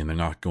stingy, and they're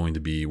not going to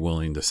be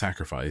willing to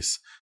sacrifice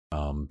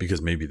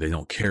because maybe they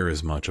don't care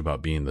as much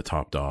about being the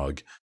top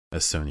dog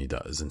as Sony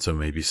does, and so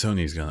maybe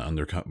Sony's going to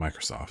undercut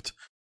Microsoft.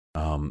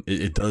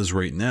 It does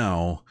right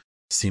now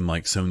seem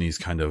like Sony's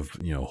kind of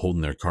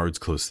holding their cards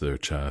close to their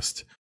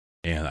chest,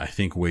 and I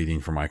think waiting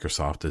for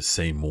Microsoft to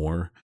say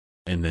more,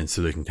 and then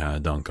so they can kind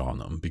of dunk on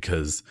them,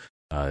 because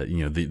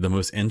the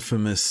most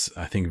infamous,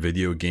 I think,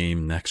 video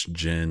game next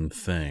gen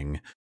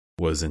thing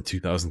was in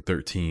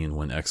 2013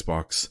 when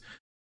Xbox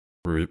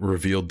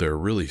revealed their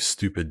really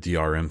stupid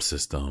DRM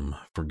system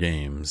for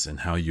games,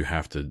 and how you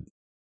have to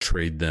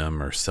trade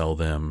them or sell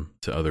them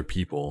to other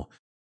people.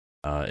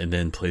 And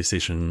then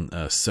PlayStation,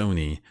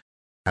 Sony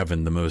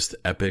having the most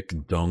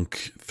epic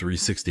dunk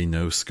 360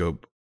 no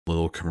scope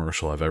little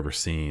commercial I've ever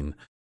seen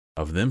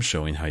of them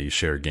showing how you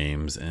share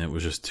games. And it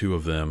was just two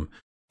of them,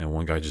 and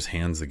one guy just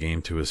hands the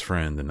game to his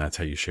friend, and that's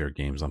how you share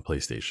games on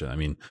PlayStation. I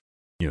mean,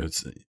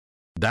 it's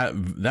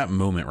that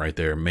moment right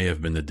there may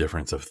have been the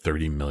difference of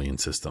 30 million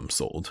systems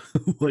sold.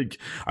 Like,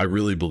 I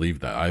really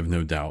believe that. I have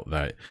no doubt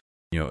that,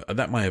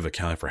 that might have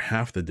accounted for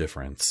half the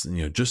difference,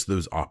 just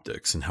those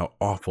optics and how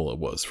awful it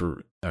was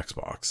for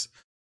Xbox.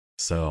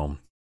 So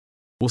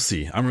we'll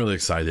see. I'm really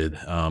excited.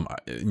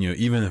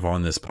 Even if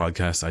on this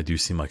podcast I do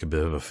seem like a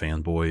bit of a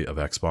fanboy of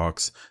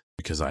Xbox,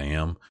 because I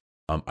am,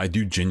 I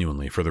do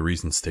genuinely, for the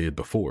reasons stated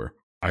before,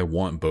 I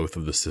want both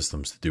of the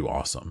systems to do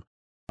awesome.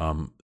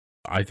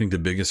 I think the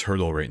biggest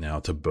hurdle right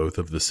now to both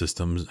of the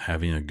systems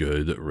having a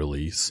good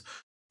release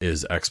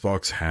is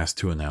Xbox has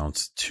to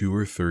announce 2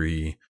 or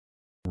 3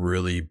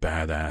 really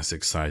badass,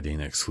 exciting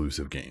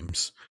exclusive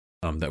games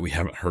that we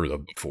haven't heard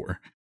of before.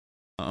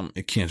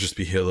 It can't just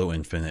be Halo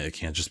Infinite. It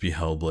can't just be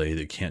Hellblade.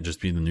 It can't just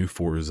be the new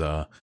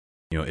Forza.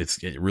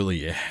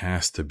 It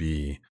has to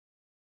be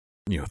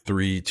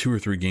 2 or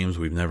 3 games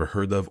we've never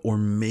heard of, or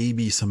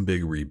maybe some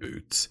big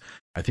reboots.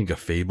 I think a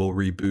Fable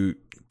reboot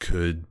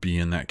could be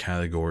in that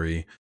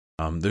category.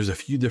 There's a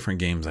few different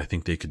games I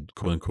think they could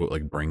quote unquote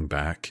like bring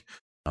back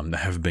that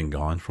have been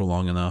gone for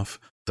long enough.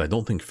 I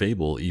don't think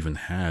Fable even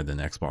had an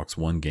Xbox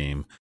One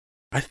game.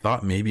 I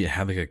thought maybe it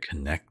had like a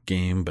Kinect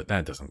game, but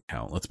that doesn't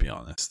count, let's be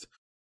honest.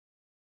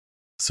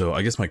 So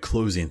I guess my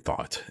closing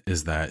thought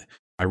is that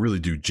I really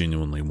do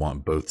genuinely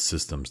want both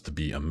systems to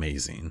be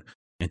amazing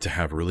and to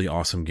have really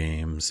awesome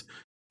games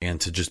and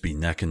to just be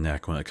neck and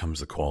neck when it comes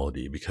to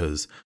quality,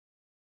 because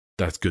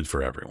that's good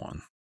for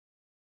everyone.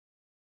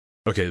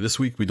 Okay, this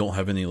week we don't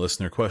have any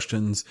listener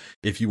questions.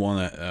 If you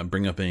want to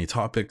bring up any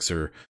topics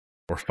or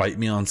fight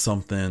me on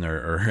something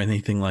or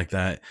anything like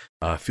that,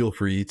 feel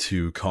free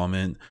to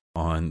comment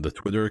on the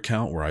Twitter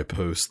account where I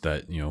post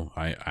that,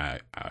 I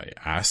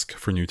ask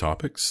for new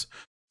topics.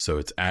 So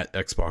it's at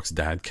Xbox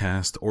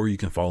Dadcast, or you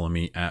can follow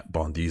me at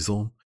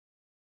Bondiesel.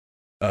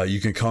 You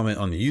can comment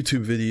on the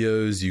YouTube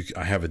videos.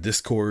 I have a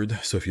Discord,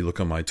 so if you look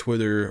on my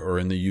Twitter or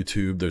in the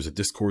YouTube, there's a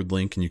Discord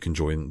link, and you can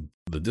join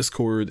the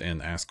Discord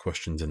and ask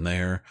questions in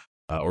there,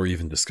 or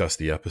even discuss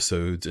the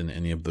episodes in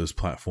any of those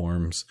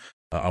platforms.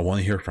 I want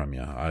to hear from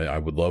you. I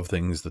would love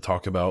things to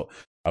talk about.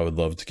 I would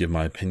love to give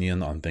my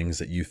opinion on things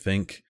that you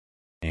think,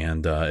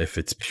 and if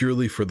it's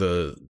purely for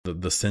the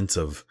sense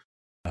of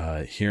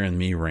hearing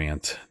me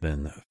rant,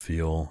 then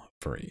feel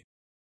free.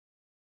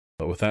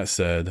 But with that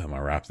said, I'm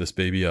gonna wrap this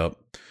baby up.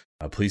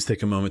 Please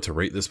take a moment to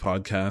rate this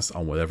podcast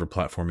on whatever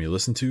platform you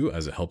listen to,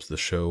 as it helps the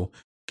show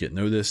get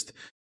noticed.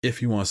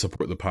 If you want to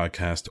support the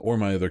podcast or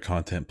my other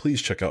content,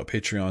 please check out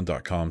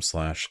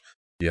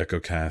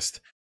patreon.com/theechocast.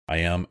 I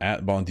am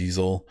at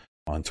Bondiesel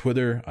on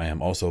Twitter. I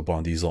am also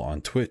Bondiesel on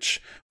Twitch,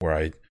 where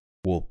I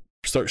will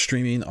start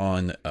streaming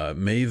on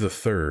May the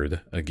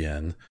 3rd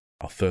again.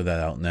 I'll throw that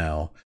out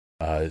now.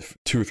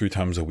 2 or 3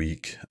 times a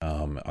week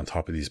on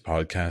top of these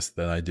podcasts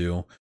that I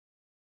do.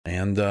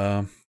 And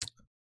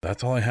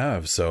that's all I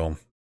have. So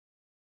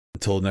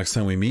until next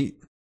time we meet,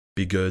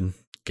 be good,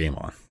 game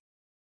on.